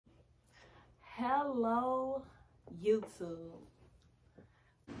Hello, YouTube.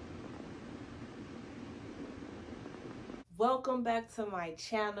 Welcome back to my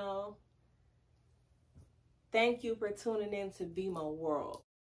channel. Thank you for tuning in to Bmo World.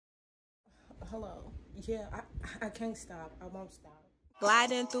 Hello. Yeah, I can't stop. I won't stop.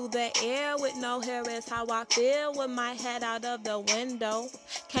 Gliding through the air with no hair is how I feel with my head out of the window.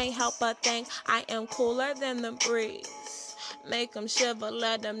 Can't help but think I am cooler than the breeze. Make them shiver,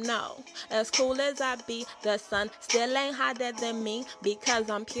 let them know. As cool as I be, the sun still ain't hotter than me because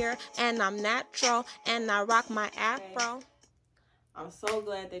I'm pure and I'm natural and I rock my afro. I'm so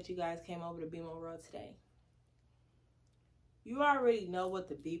glad that you guys came over to Bmo World today. You already know what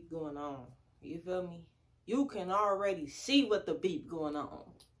the beep going on. You feel me? You can already see what the beep going on.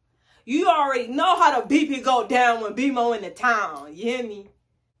 You already know how the beep it go down when Bmo in the town. You hear me?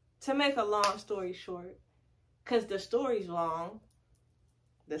 To make a long story short, because the story's long,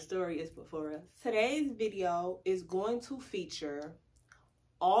 the story is before us. Today's video is going to feature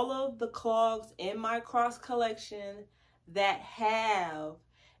all of the clogs in my Crocs collection that have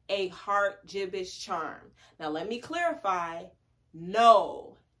a heart Jibbitz charm. Now let me clarify,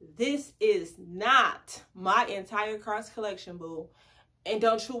 no, this is not my entire Crocs collection, boo. And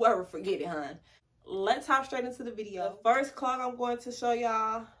don't you ever forget it, hon. Let's hop straight into the video. The first clog I'm going to show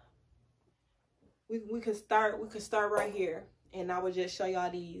y'all, we could start right here, and I would just show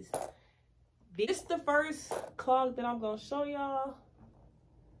y'all these. This is the first clog that I'm gonna show y'all.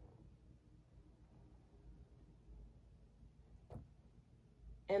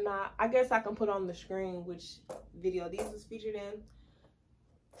 And I guess I can put on the screen which video these was featured in.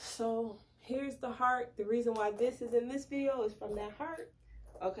 So here's the heart. The reason why this is in this video is from that heart.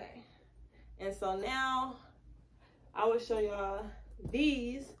 Okay. And so now I will show y'all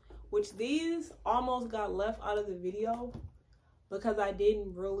these, which these almost got left out of the video because I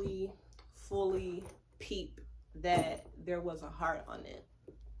didn't really fully peep that there was a heart on it.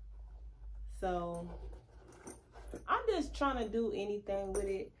 So I'm just trying to do anything with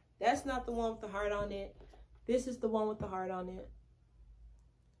it. That's not the one with the heart on it. This is the one with the heart on it.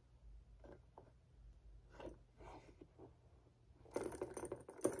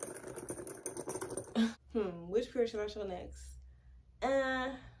 Which pair should I show next?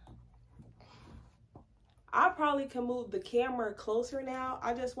 I probably can move the camera closer now.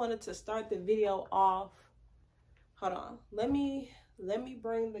 I just wanted to start the video off. Hold on. Let me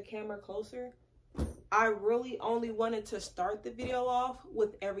bring the camera closer. I really only wanted to start the video off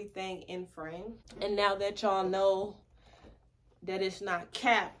with everything in frame. And now that y'all know that it's not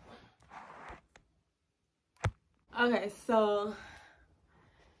cap. Okay, so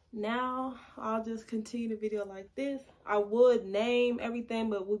now I'll just continue the video like this. I would name everything,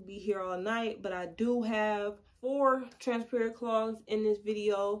 but we'll be here all night. But I do have 4 transparent clogs in this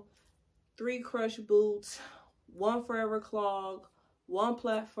video, 3 crush boots, 1 FUREVER clog, 1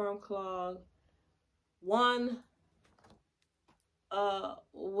 platform clog, 1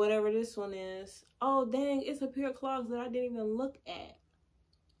 whatever this one is. Oh dang, it's a pair of clogs that I didn't even look at.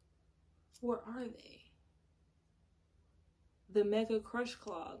 Where are they? The Mega Crush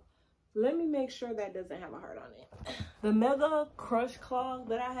Clog. Let me make sure that doesn't have a heart on it. The Mega Crush Clog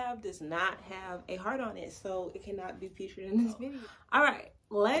that I have does not have a heart on it, so it cannot be featured in this video. All right,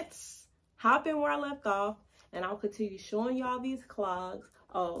 let's hop in where I left off, and I'll continue showing y'all these clogs.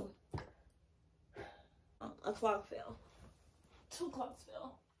 Oh, a clog fell. 2 clogs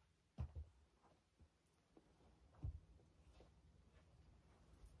fell.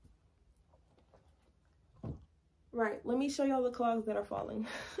 Right, let me show y'all the clogs that are falling.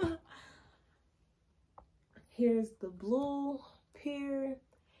 Here's the blue pair.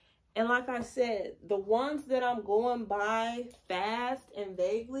 And like I said, the ones that I'm going by fast and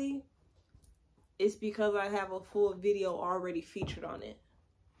vaguely, it's because I have a full video already featured on it.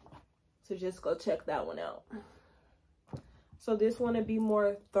 So just go check that one out. So this one would be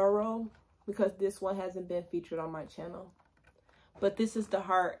more thorough because this one hasn't been featured on my channel. But this is the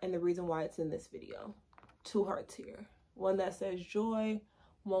heart and the reason why it's in this video. 2 hearts here. One that says joy,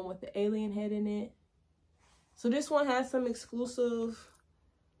 one with the alien head in it. So this one has some exclusive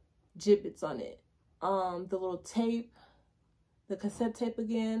Jibbitz on it. The little tape, the cassette tape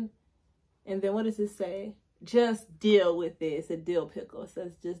again. And then what does it say? Just deal with it. It's a dill pickle. It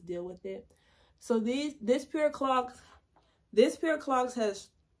says just deal with it. So this pair of clogs has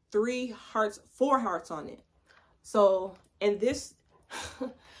 4 hearts on it. So, and this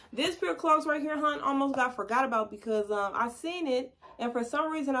this pair of clogs right here, hon, almost got forgot about because I seen it and for some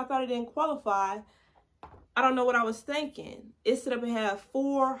reason I thought it didn't qualify. I don't know what I was thinking. It set up and had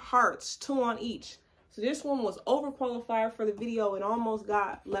 4 hearts, 2 on each. So this one was overqualified for the video and almost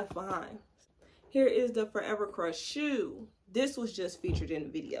got left behind. Here is the Forever Crush shoe. This was just featured in the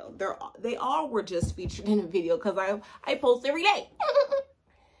video. They all were just featured in the video because I post every day.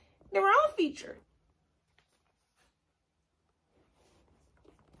 They were all featured.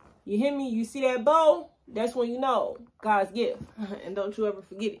 You hear me? You see that bow? That's when you know God's gift. And don't you ever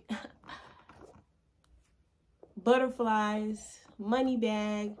forget it. Butterflies, money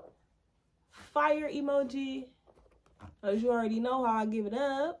bag, fire emoji. As you already know how I give it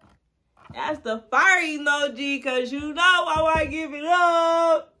up. That's the fire emoji, because you know how I give it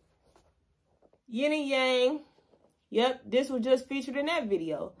up. Yin and yang. Yep, this was just featured in that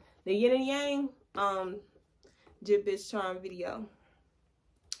video. The yin and yang Jibbitz Charm video.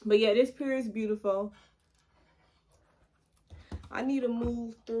 But yeah, this pair is beautiful. I need to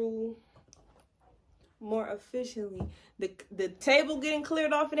move through more efficiently. The table getting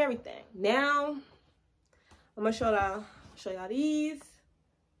cleared off and everything. Now, I'm gonna show y'all these.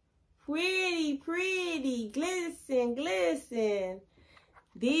 Pretty, glisten.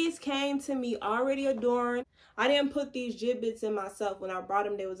 These came to me already adorned. I didn't put these Jibbitz in myself. When I brought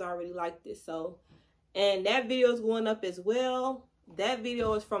them, they was already like this. So, and that video is going up as well. That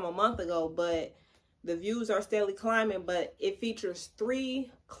video is from a month ago, but the views are steadily climbing. But it features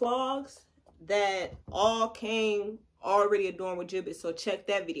 3 clogs that all came already adorned with Jibbitz. So check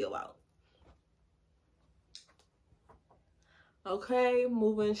that video out. Okay,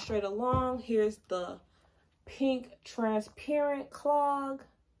 moving straight along. Here's the pink transparent clog.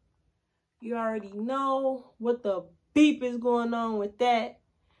 You already know what the beep is going on with that.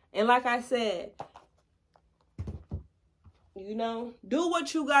 And like I said, you know, do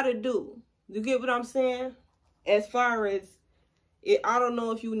what you gotta do. You get what I'm saying? As far as it, I don't know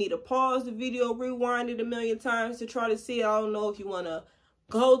if you need to pause the video, rewind it a million times to try to see it. I don't know if you want to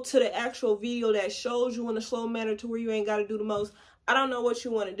go to the actual video that shows you in a slow manner to where you ain't got to do the most. I don't know what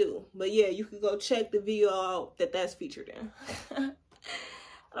you want to do. But yeah, you can go check the video out that's featured in.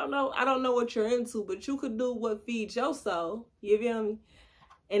 I don't know what you're into, but you could do what feeds your soul. You feel me?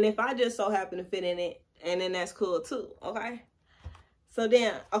 And if I just so happen to fit in it, and then that's cool too, okay? So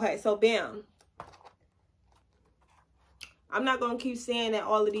then, okay, so bam. I'm not going to keep saying that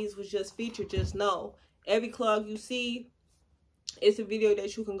all of these was just featured. Just know, every clog you see, it's a video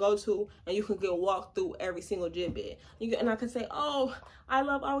that you can go to and you can get walk through every single Jibbit. And I can say, oh, I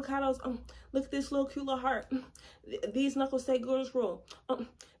love avocados. Look at this little cute little heart. These knuckles say girls rule.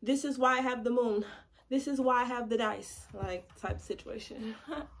 This is why I have the moon. This is why I have the dice. Like, type of situation.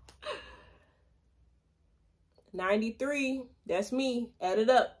 93. That's me. Add it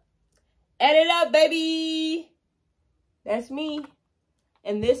up. Add it up, baby. That's me.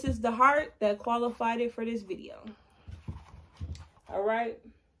 And this is the heart that qualified it for this video. All right.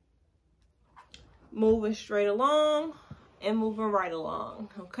 Moving straight along and moving right along.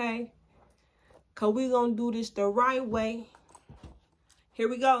 Okay. Because we're going to do this the right way. Here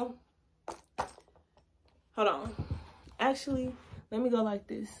we go. Hold on. Actually, let me go like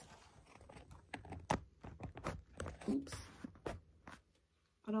this. Oops.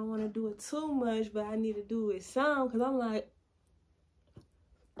 I don't want to do it too much, but I need to do it some because I'm like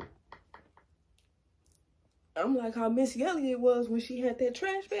how Missy Elliott was when she had that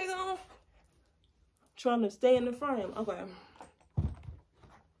trash bag on. Trying to stay in the frame. Okay.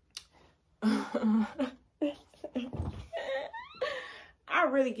 I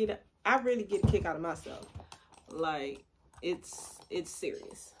really get a kick out of myself. Like, it's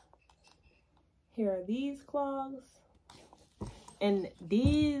serious. Here are these clogs. And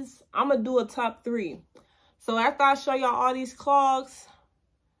these, I'm going to do a top 3. So after I show y'all all these clogs,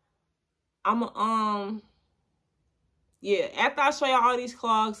 after I show y'all all these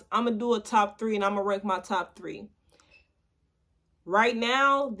clogs, I'm going to do a top 3 and I'm going to rank my top 3. Right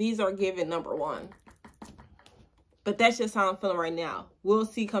now, these are given number 1. But that's just how I'm feeling right now. We'll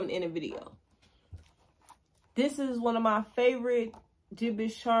see coming in the video. This is one of my favorite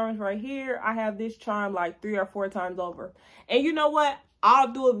Jibbitz Charms right here. I have this charm like 3 or 4 times over. And you know what?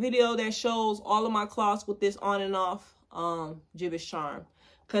 I'll do a video that shows all of my clogs with this on and off Jibbitz Charm.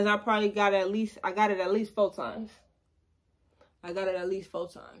 Because I probably got it at least 4 times. I got it at least 4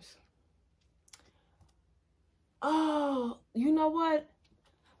 times. Oh, you know what?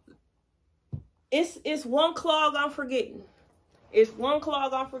 It's one clog I'm forgetting. It's one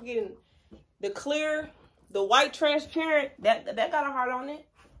clog I'm forgetting. The clear, the white transparent, that got a heart on it.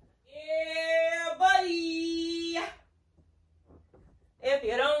 Yeah, buddy. If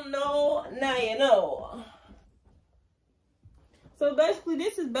you don't know, now you know. So basically,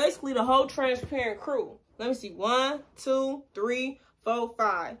 this is basically the whole transparent crew. Let me see. 1, 2, 3, 4,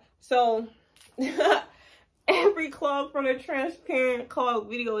 5. So Every clog from the transparent clog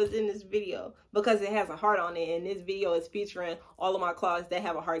video is in this video because it has a heart on it, and this video is featuring all of my clogs that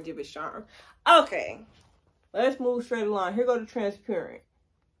have a heart Jibbitz charm. Okay, let's move straight along. Here go the transparent.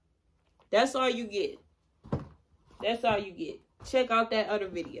 That's all you get. That's all you get. Check out that other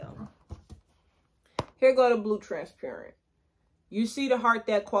video. Here go the blue transparent. You see the heart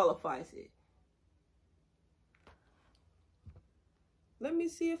that qualifies it. Let me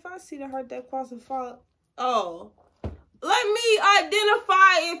see if I see the heart that qualifies. Oh, let me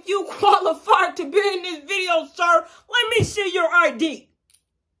identify if you qualify to be in this video, sir. Let me see your ID.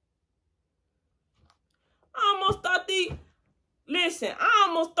 I almost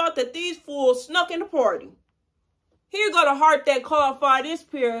thought that these fools snuck in the party. Here go the heart that qualified this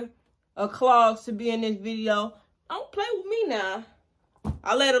pair of clogs to be in this video. Don't play with me now.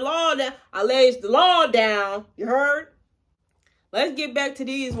 I lay the law down. I lays the law down. You heard? Let's get back to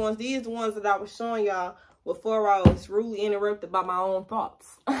these ones. These are the ones that I was showing y'all before I was rudely interrupted by my own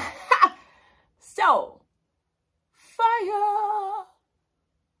thoughts. So, fire.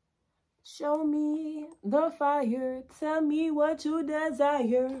 Show me the fire. Tell me what you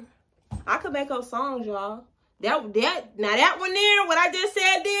desire. I could make up songs, y'all. Now that one there, what I just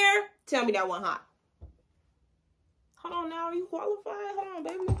said there, tell me that one hot. Hold on now, are you qualified? Hold on,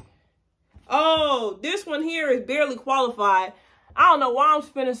 baby. Oh, this one here is barely qualified. I don't know why I'm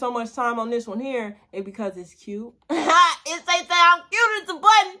spending so much time on this one here. It's because it's cute. It say how cute as a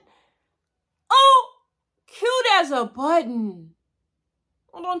button. Oh, cute as a button.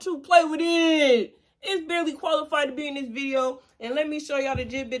 Oh, don't you play with it. It's barely qualified to be in this video. And let me show y'all the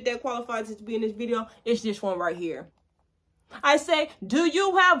Jibbitz that qualifies to be in this video. It's this one right here. I say, do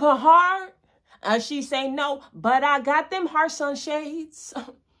you have a heart? She say, no, but I got them heart sunshades.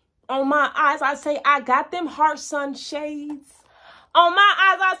 On my eyes, I say, I got them heart sunshades. On my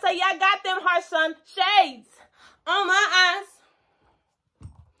eyes, I say, I got them heart sunshades. On my eyes.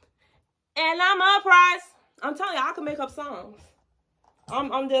 And I'm a prize. I'm telling you, I can make up songs.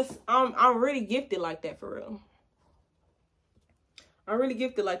 I'm really gifted like that for real. I'm really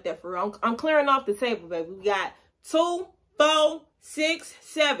gifted like that for real. I'm clearing off the table, baby. We got 2, 4, 6,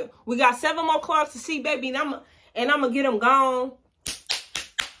 7. We got 7 more clogs to see, baby. And I'm gonna get them gone.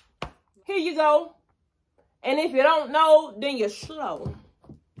 Here you go. And if you don't know, then you're slow.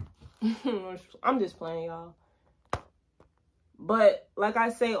 I'm just playing, y'all. But like I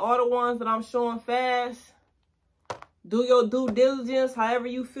say, all the ones that I'm showing fast, do your due diligence however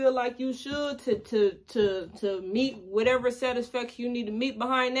you feel like you should to meet whatever satisfaction you need to meet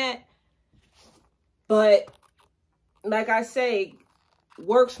behind that. But like I say,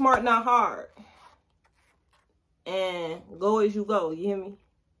 work smart, not hard. And go as you go. You hear me?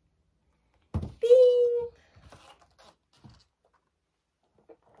 Bing.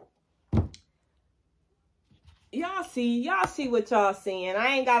 Y'all see what y'all seeing.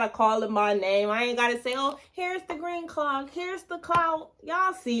 I ain't gotta call it my name. I ain't gotta say, oh, here's the green clog, here's the cloud.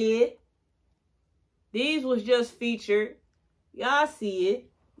 Y'all see it. These was just featured. Y'all see it.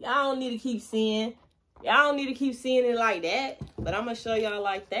 Y'all don't need to keep seeing. Y'all don't need to keep seeing it like that. But I'm gonna show y'all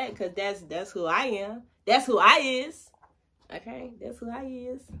like that because that's who I am. That's who I is. Okay, that's who I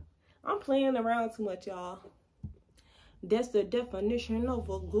is. I'm playing around too much, y'all. That's the definition of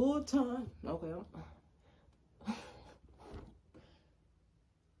a good time. Okay.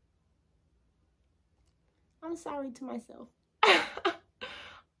 I'm sorry to myself.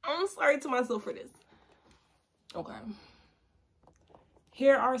 I'm sorry to myself for this. Okay.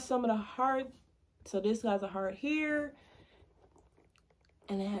 Here are some of the hearts. So this has a heart here.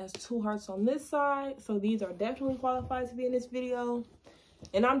 And it has 2 hearts on this side. So these are definitely qualified to be in this video.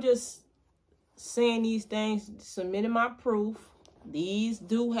 And I'm just saying these things, submitting my proof. These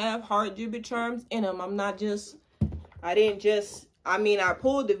do have heart Jibbitz charms in them. I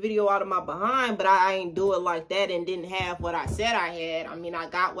pulled the video out of my behind, but I ain't do it like that and didn't have what I said I had. I mean, I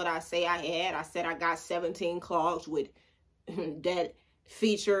got what I say I had. I said I got 17 clogs with that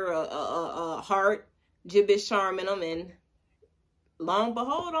feature a heart Jibbitz charm in them, and lo and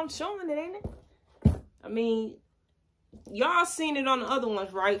behold, I'm showing it, ain't it? I mean, y'all seen it on the other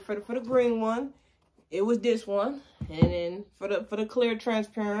ones, right? For the green one, it was this one, and then for the clear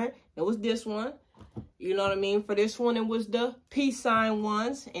transparent, it was this one. You know what I mean? For this one, it was the peace sign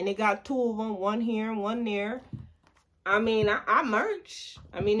ones, and it got 2 of them, one here and one there. I mean, I merch.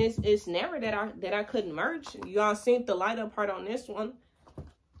 I mean, it's never that I couldn't merch. Y'all seen the light up heart on this one.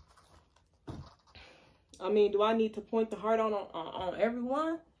 I mean, do I need to point the heart on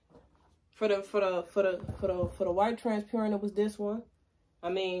everyone? For the white transparent, it was this one. I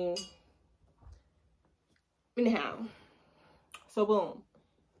mean, anyhow. So boom.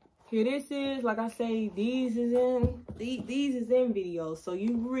 here this is. Like I say, these is in videos, so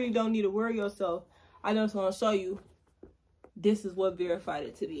you really don't need to worry yourself. I just want to show you this is what verified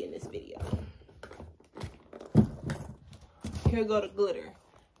it to be in this video. Here go the glitter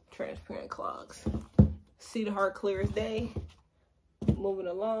transparent clogs. See the heart clear as day. Moving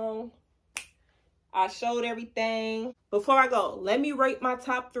along. I showed everything. Before I go, let me rate my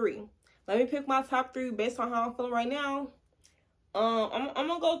top 3. Let me pick my top 3 based on how I'm feeling right now. I'm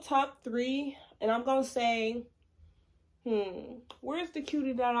gonna go top 3, and I'm gonna say, where's the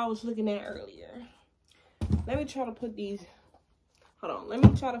cutie that I was looking at earlier? Let me try to put these. Hold on. Let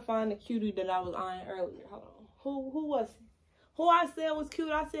me try to find the cutie that I was eyeing earlier. Hold on. Who was it? Who I said was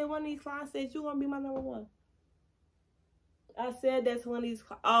cute? I said one of these clients said you gonna be my number 1. I said that's one of these.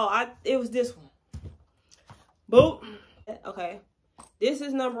 Oh, it was this one. Boop. Okay. This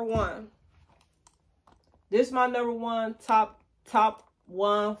is number 1. This is my number 1 top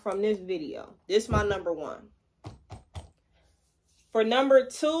 1 from this video. This is my number 1. For number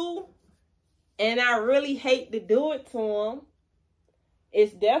 2, and I really hate to do it to them,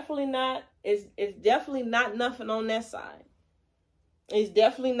 it's definitely not nothing on that side. It's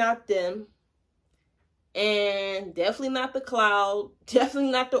definitely not them. And definitely not the cloud.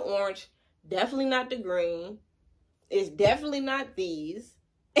 Definitely not the orange. Definitely not the green. It's definitely not these.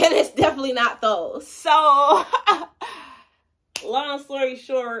 And it's definitely not those. So, long story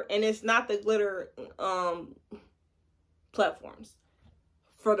short, and it's not the glitter platforms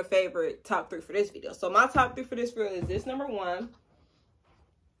for the favorite top 3 for this video. So my top 3 for this video is this number 1.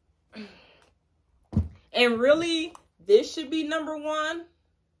 And really, this should be number 1.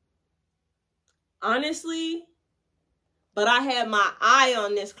 Honestly. But I had my eye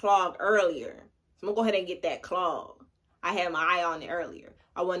on this clog earlier. So I'm going to go ahead and get that clog. I had my eye on it earlier.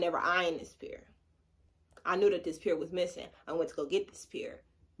 I was never eyeing this pair. I knew that this pair was missing. I went to go get this pair.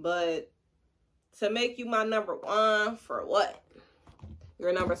 But to make you my number 1 for what?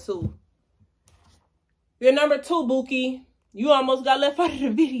 You're number 2. You're number 2, Bookie. You almost got left out of the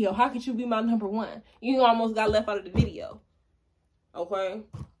video. How could you be my number 1? You almost got left out of the video. Okay.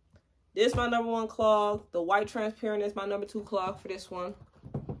 This is my number 1 clog. The white transparent is my number 2 clog for this one.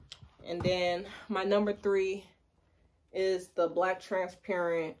 And then my number 3 is the black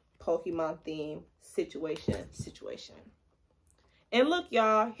transparent Pokemon theme situation. And look,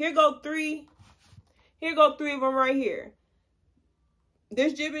 y'all. Here go 3. Here go 3 of them right here.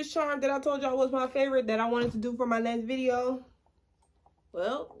 This Jibbitz Charm that I told y'all was my favorite that I wanted to do for my next video.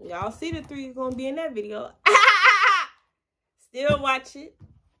 Well, y'all see the 3 is going to be in that video. Still watch it.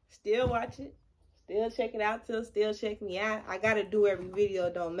 Still watch it. Still check it out. Still check me out. I got to do every video.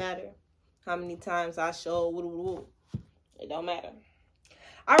 It don't matter how many times I show. It don't matter.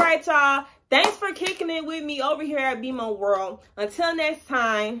 All right, y'all. Thanks for kicking it with me over here at Bmo World. Until next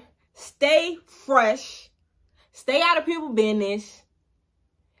time, stay fresh. Stay out of people's business.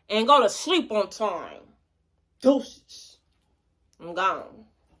 And go to sleep on time. Deuces. I'm gone.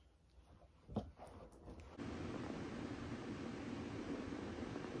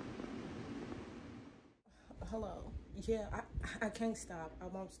 Hello. Yeah, I can't stop. I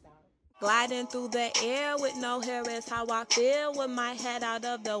won't stop. Gliding through the air with no hair is how I feel with my head out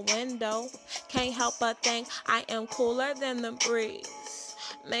of the window. Can't help but think I am cooler than the breeze.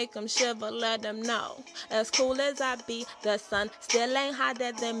 Make them shiver, let them know. As cool as I be, the sun still ain't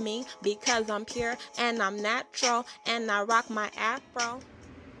hotter than me because I'm pure and I'm natural and I rock my afro.